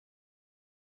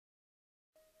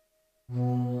I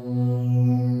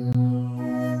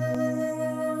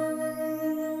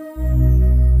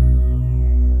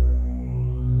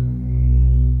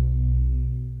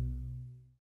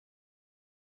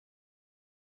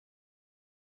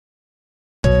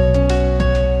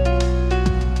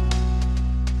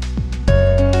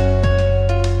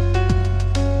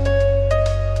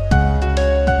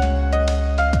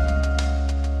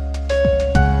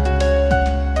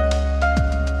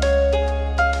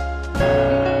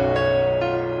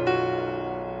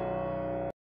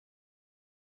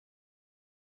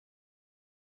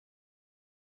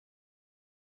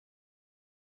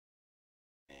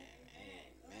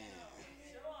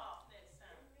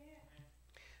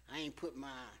ain't put my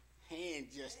hand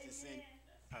justice in.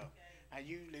 Oh, I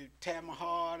usually tear my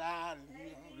heart out and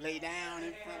lay down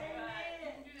in front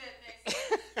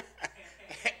of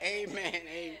Amen,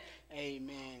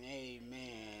 amen,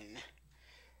 amen.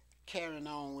 Carrying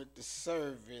on with the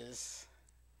service,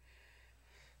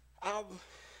 I would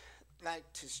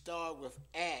like to start with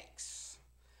Acts.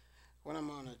 What I'm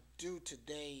going to do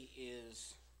today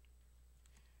is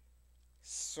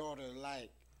sort of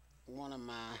like one of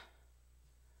my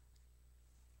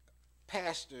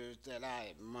pastors that I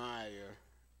admire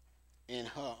in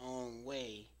her own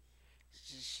way.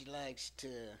 She likes to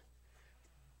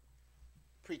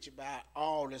preach about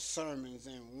all the sermons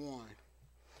in one.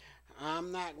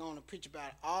 I'm not going to preach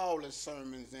about all the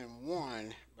sermons in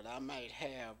one, but I might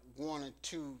have one or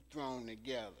two thrown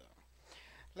together.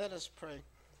 Let us pray.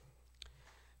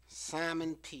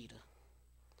 Simon Peter,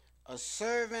 a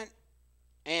servant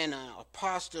and an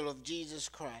apostle of Jesus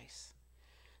Christ,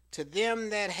 to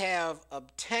them that have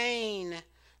obtained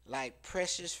like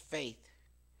precious faith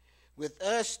with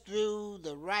us through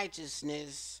the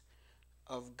righteousness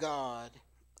of God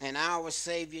and our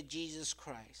Savior Jesus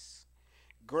Christ,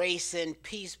 grace and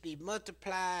peace be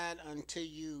multiplied unto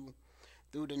you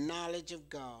through the knowledge of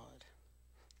God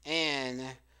and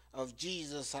of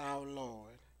Jesus our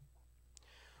Lord,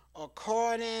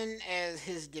 according as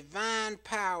his divine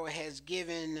power has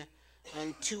given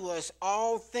unto us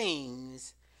all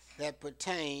things that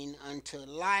pertain unto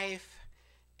life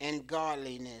and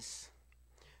godliness,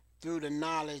 through the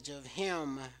knowledge of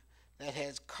him that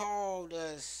has called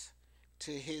us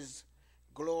to his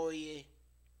glory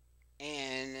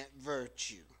and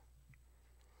virtue,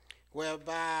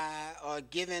 whereby are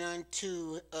given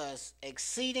unto us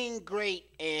exceeding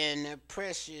great and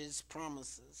precious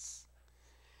promises,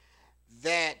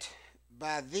 that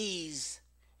by these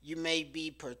you may be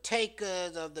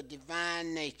partakers of the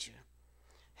divine nature,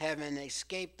 having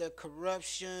escaped the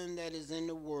corruption that is in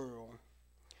the world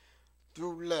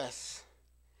through lust,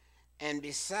 and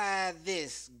beside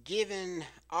this, given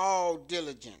all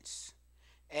diligence,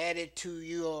 added to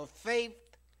your faith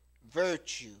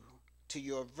virtue, to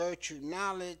your virtue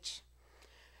knowledge,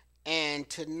 and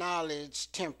to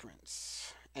knowledge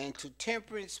temperance, and to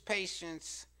temperance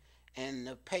patience, and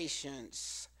the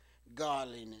patience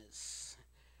godliness.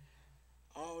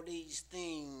 All these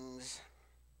things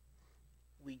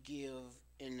we give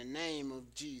in the name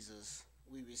of Jesus,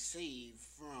 we receive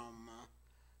from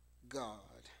God.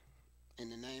 In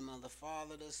the name of the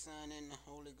Father, the Son, and the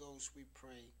Holy Ghost we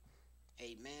pray.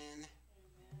 Amen.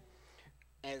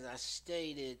 As I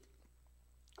stated,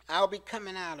 I'll be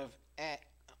coming out of I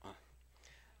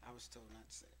was told not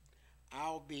to say it.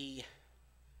 I'll be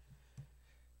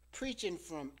preaching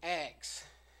from Acts,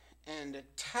 and the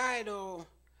title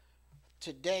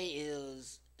today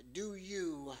is, Do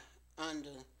You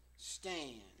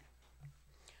Understand?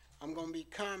 I'm going to be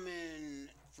coming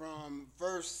from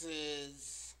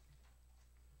verses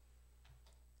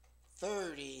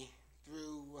 30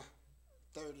 through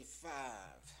 35.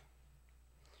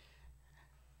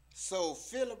 So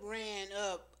Philip ran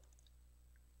up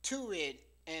to it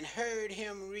and heard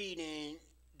him reading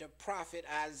the prophet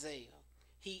Isaiah.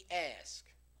 He asked,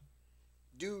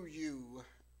 Do you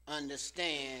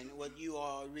understand what you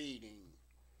are reading?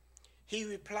 He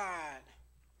replied,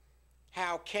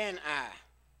 How can I,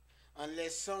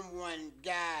 unless someone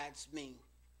guides me?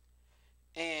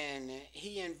 And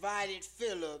he invited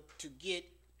Philip to get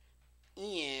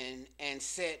in and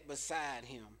sat beside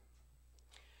him.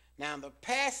 Now the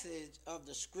passage of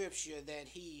the scripture that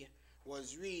he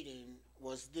was reading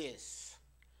was this: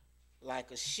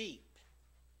 like a sheep,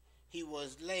 he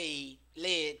was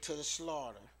led to the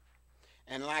slaughter,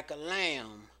 and like a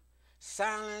lamb,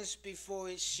 silenced before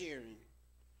its shearing,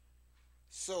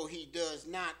 so he does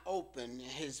not open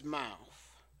his mouth.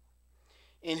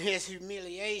 In his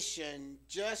humiliation,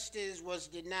 justice was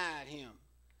denied him.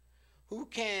 Who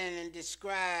can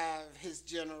describe his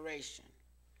generation?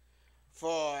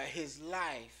 For his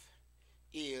life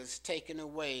is taken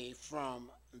away from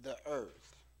the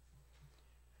earth.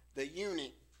 The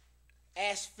eunuch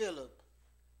asked Philip,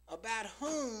 about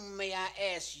whom, may I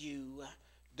ask you,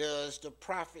 does the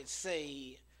prophet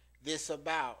say this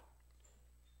about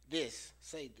this?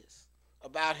 Say this.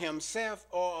 About himself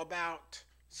or about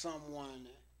someone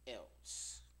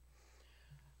else?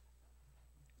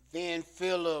 Then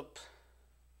Philip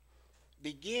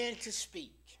began to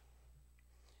speak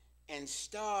and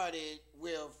started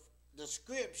with the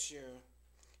scripture.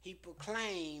 He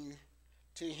proclaimed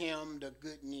to him the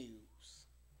good news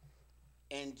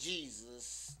and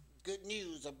Jesus, good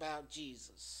news about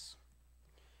Jesus.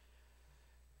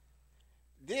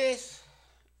 This,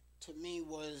 to me,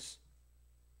 was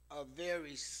a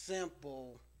very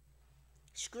simple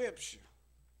scripture.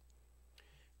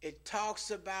 It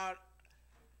talks about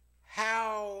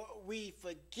how we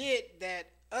forget that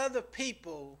other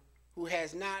people who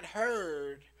has not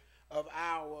heard of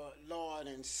our Lord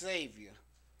and Savior,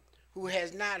 who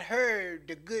has not heard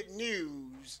the good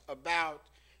news about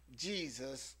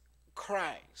Jesus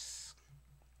Christ,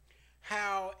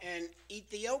 how an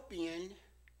Ethiopian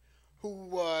who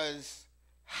was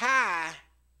high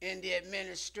in the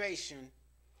administration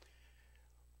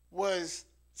was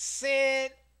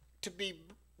said to be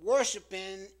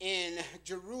worshiping in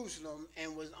Jerusalem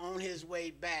and was on his way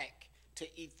back to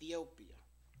Ethiopia.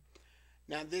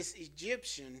 Now this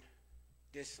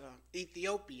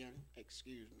Ethiopian,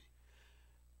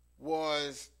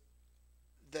 was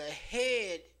the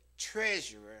head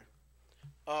treasurer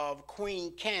of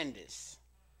Queen Candace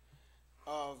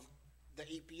of the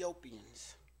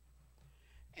Ethiopians.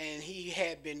 And he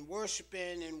had been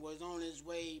worshiping and was on his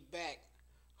way back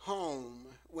home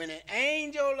when an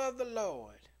angel of the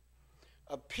Lord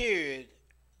appeared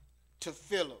to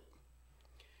Philip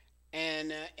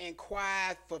and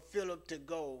inquired for Philip to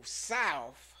go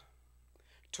south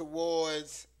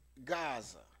towards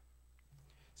Gaza.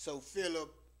 So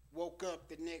Philip woke up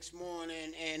the next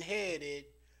morning and headed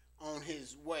on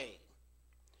his way.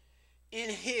 In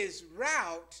his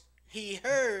route, he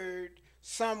heard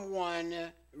someone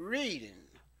reading,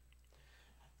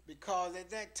 because at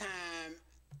that time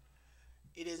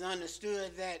it is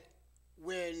understood that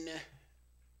when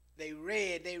they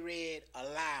read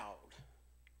aloud.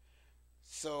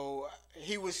 So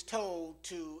he was told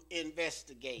to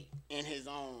investigate in his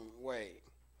own way.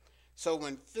 So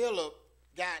when Philip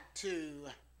got to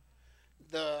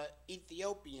the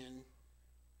Ethiopian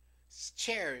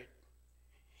chariot,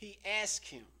 he asked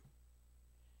him,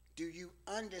 do you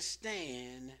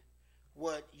understand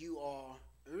what you are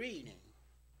reading?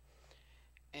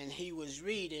 And he was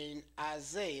reading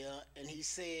Isaiah, and he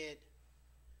said,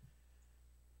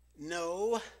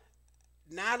 no,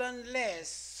 not unless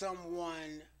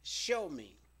someone show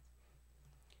me.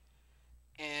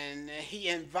 And he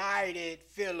invited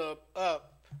Philip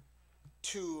up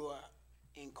to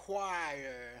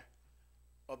inquire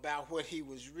about what he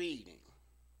was reading.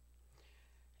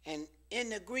 And in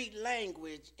the Greek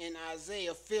language, in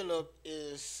Isaiah, Philip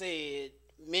is said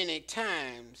many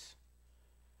times.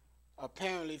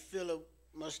 Apparently, Philip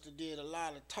must have did a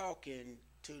lot of talking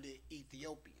to the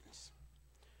Ethiopians.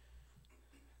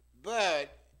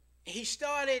 But he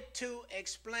started to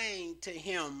explain to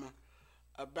him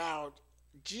about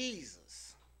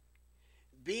Jesus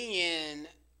being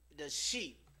the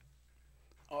sheep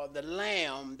or the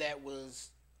lamb that was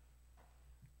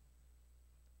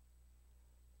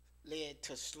led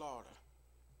to slaughter.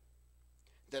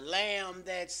 The lamb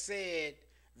that said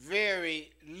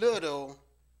very little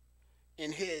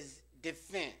in his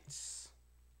defense.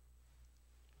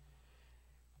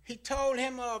 He told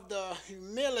him of the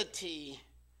humility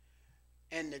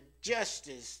and the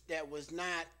justice that was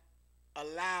not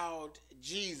allowed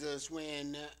Jesus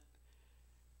when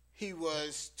he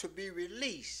was to be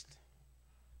released.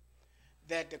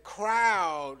 That the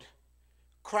crowd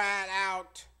cried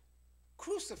out,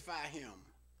 crucify him.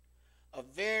 A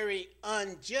very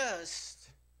unjust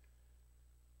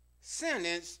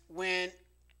sentence when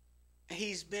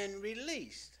he's been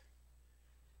released.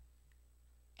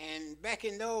 And back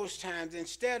in those times,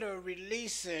 instead of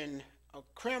releasing a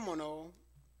criminal,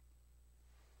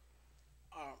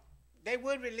 they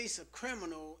would release a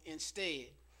criminal instead.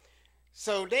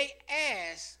 So they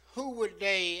asked, who would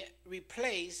they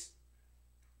replace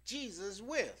Jesus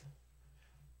with?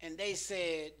 And they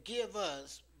said, give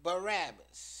us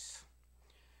Barabbas.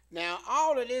 Now,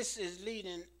 all of this is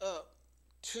leading up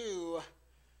to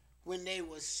when they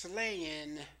were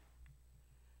slaying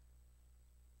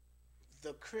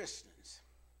the Christians.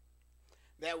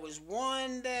 There was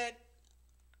one that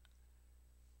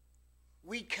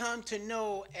we come to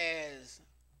know as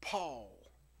Paul,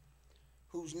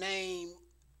 whose name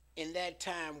in that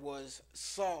time was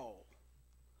Saul.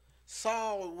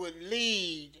 Saul would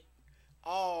lead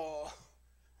all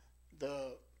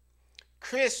the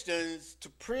Christians to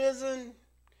prison,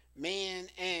 men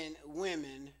and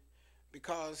women,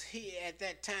 because at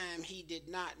that time he did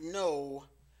not know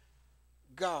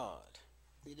God.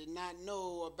 He did not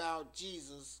know about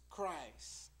Jesus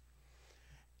Christ.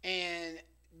 And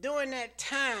during that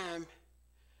time,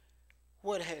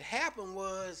 what had happened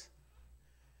was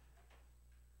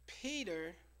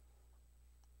Peter,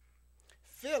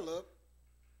 Philip,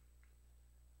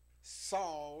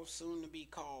 Saul, soon to be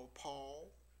called Paul,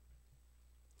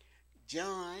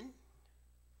 John,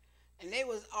 and they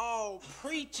was all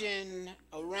preaching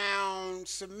around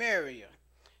Samaria,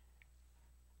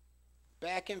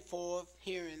 back and forth,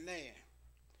 here and there.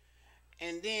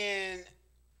 And then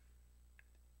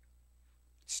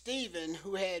Stephen,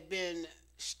 who had been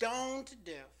stoned to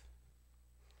death,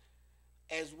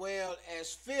 as well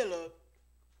as Philip,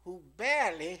 who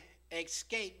barely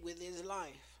escaped with his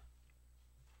life.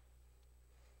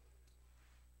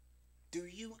 Do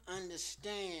you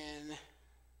understand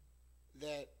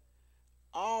that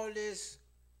all this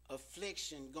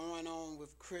affliction going on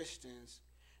with Christians,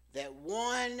 that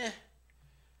one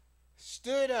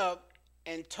stood up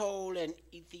and told an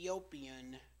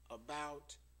Ethiopian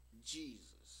about Jesus,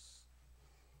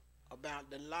 about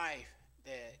the life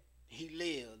that he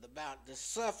lived, about the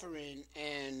suffering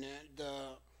and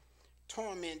the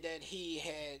torment that he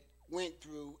had went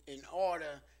through in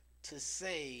order to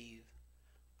save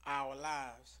our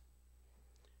lives,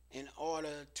 in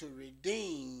order to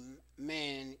redeem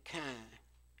mankind.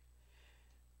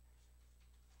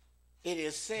 It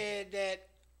is said that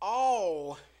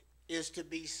all is to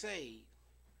be saved,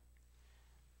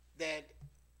 that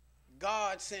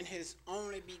God sent his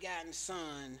only begotten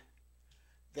Son,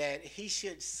 that he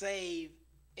should save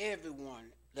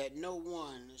everyone, that no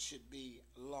one should be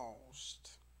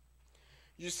lost.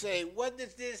 You say, what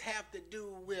does this have to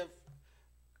do with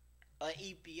an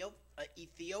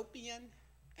Ethiopian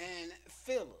and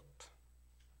Philip?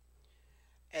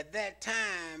 At that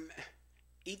time,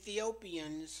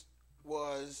 Ethiopians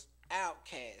was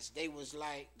outcasts. They was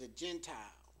like the Gentiles.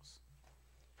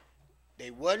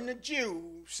 They wasn't a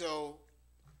Jew, so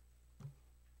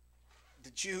the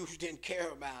Jews didn't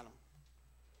care about them.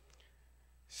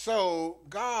 So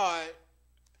God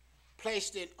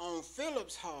placed it on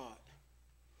Philip's heart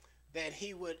that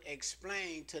he would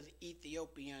explain to the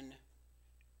Ethiopian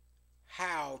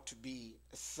how to be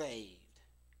saved,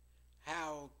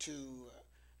 how to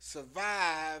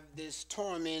survive this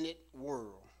tormented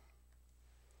world.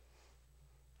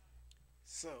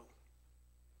 So,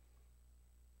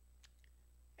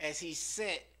 as he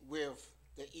sat with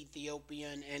the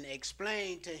Ethiopian and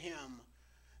explained to him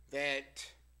that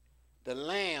the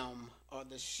lamb or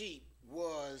the sheep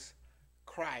was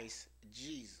Christ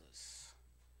Jesus,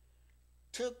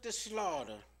 took the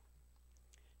slaughter,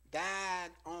 died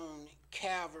on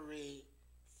Calvary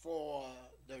for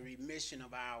the remission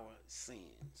of our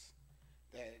sins,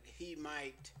 that he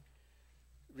might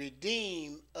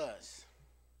redeem us.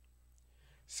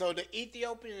 So the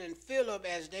Ethiopian and Philip,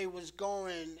 as they was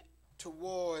going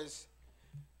towards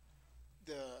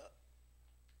the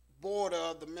border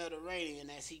of the Mediterranean,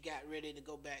 as he got ready to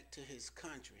go back to his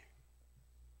country,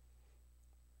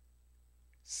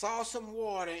 saw some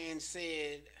water and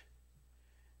said,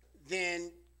 then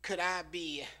could I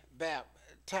be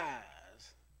baptized?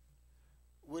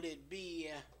 Would it be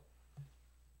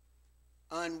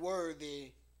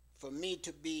unworthy for me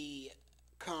to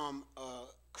become a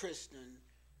Christian?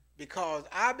 Because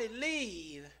I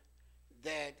believe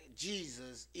that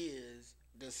Jesus is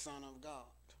the Son of God.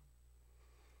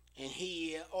 And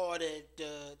he ordered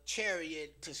the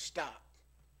chariot to stop.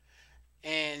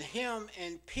 And him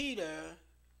and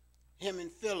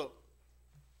Philip,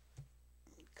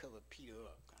 cover Peter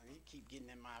up, he keep getting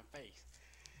in my face.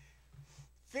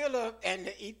 Philip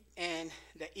and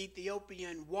the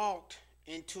Ethiopian walked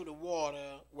into the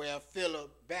water where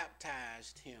Philip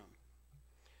baptized him.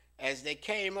 As they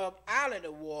came up out of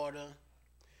the water,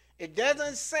 it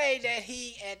doesn't say that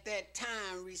he at that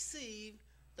time received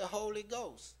the Holy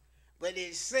Ghost, but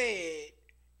it said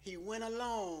he went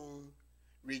along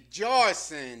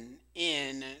rejoicing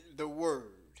in the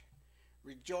Word,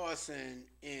 rejoicing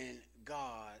in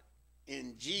God,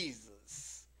 in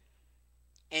Jesus.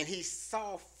 And he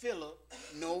saw Philip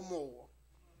no more.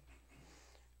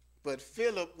 But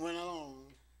Philip went along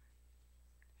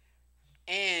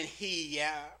and he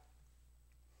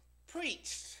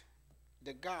preached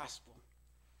the gospel,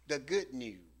 the good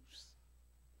news.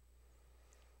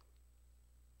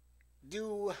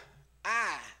 Do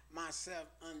I myself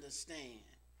understand.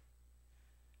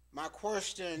 My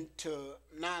question to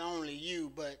not only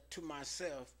you, but to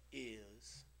myself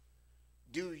is,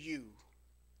 do you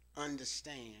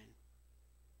understand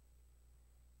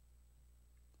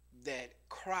that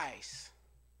Christ,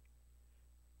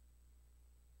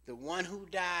 the one who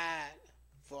died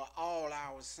for all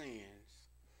our sins,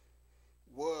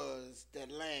 was the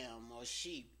lamb or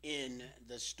sheep in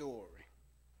the story?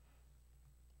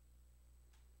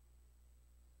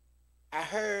 I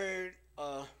heard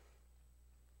a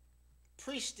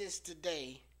priestess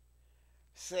today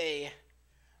say,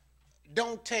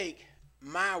 don't take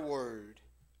my word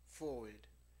for it.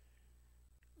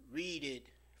 Read it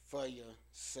for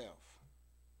yourself.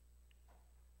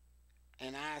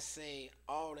 And I say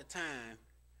all the time,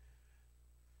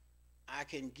 I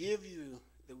can give you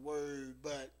the word,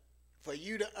 but for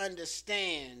you to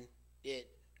understand it,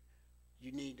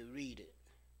 you need to read it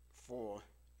for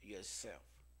yourself.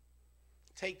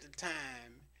 Take the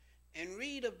time and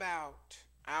read about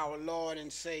our Lord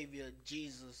and Savior,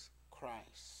 Jesus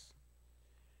Christ.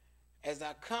 As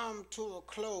I come to a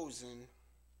closing,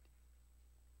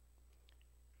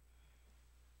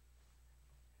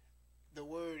 the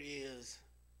word is,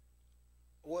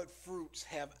 what fruits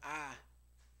have I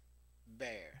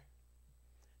bear?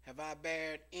 Have I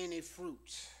bared any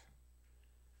fruits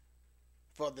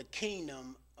for the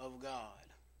kingdom of God?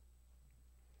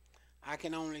 I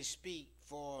can only speak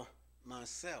for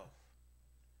myself.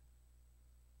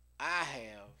 I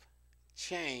have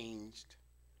changed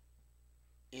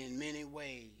in many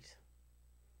ways.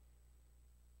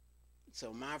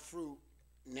 So my fruit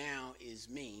now is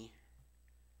me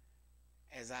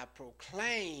as I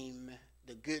proclaim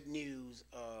the good news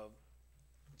of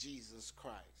Jesus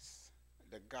Christ,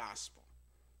 the gospel,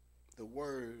 the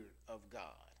word of God.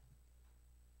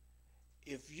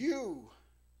 If you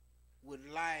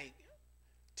would like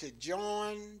to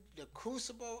join the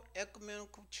Crucible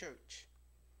Ecumenical Church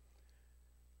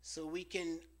so we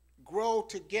can grow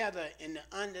together in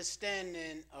the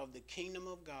understanding of the kingdom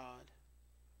of God,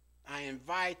 I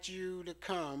invite you to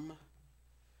come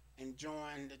and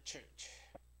join the church,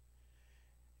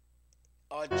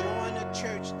 or join a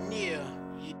church near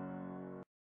you.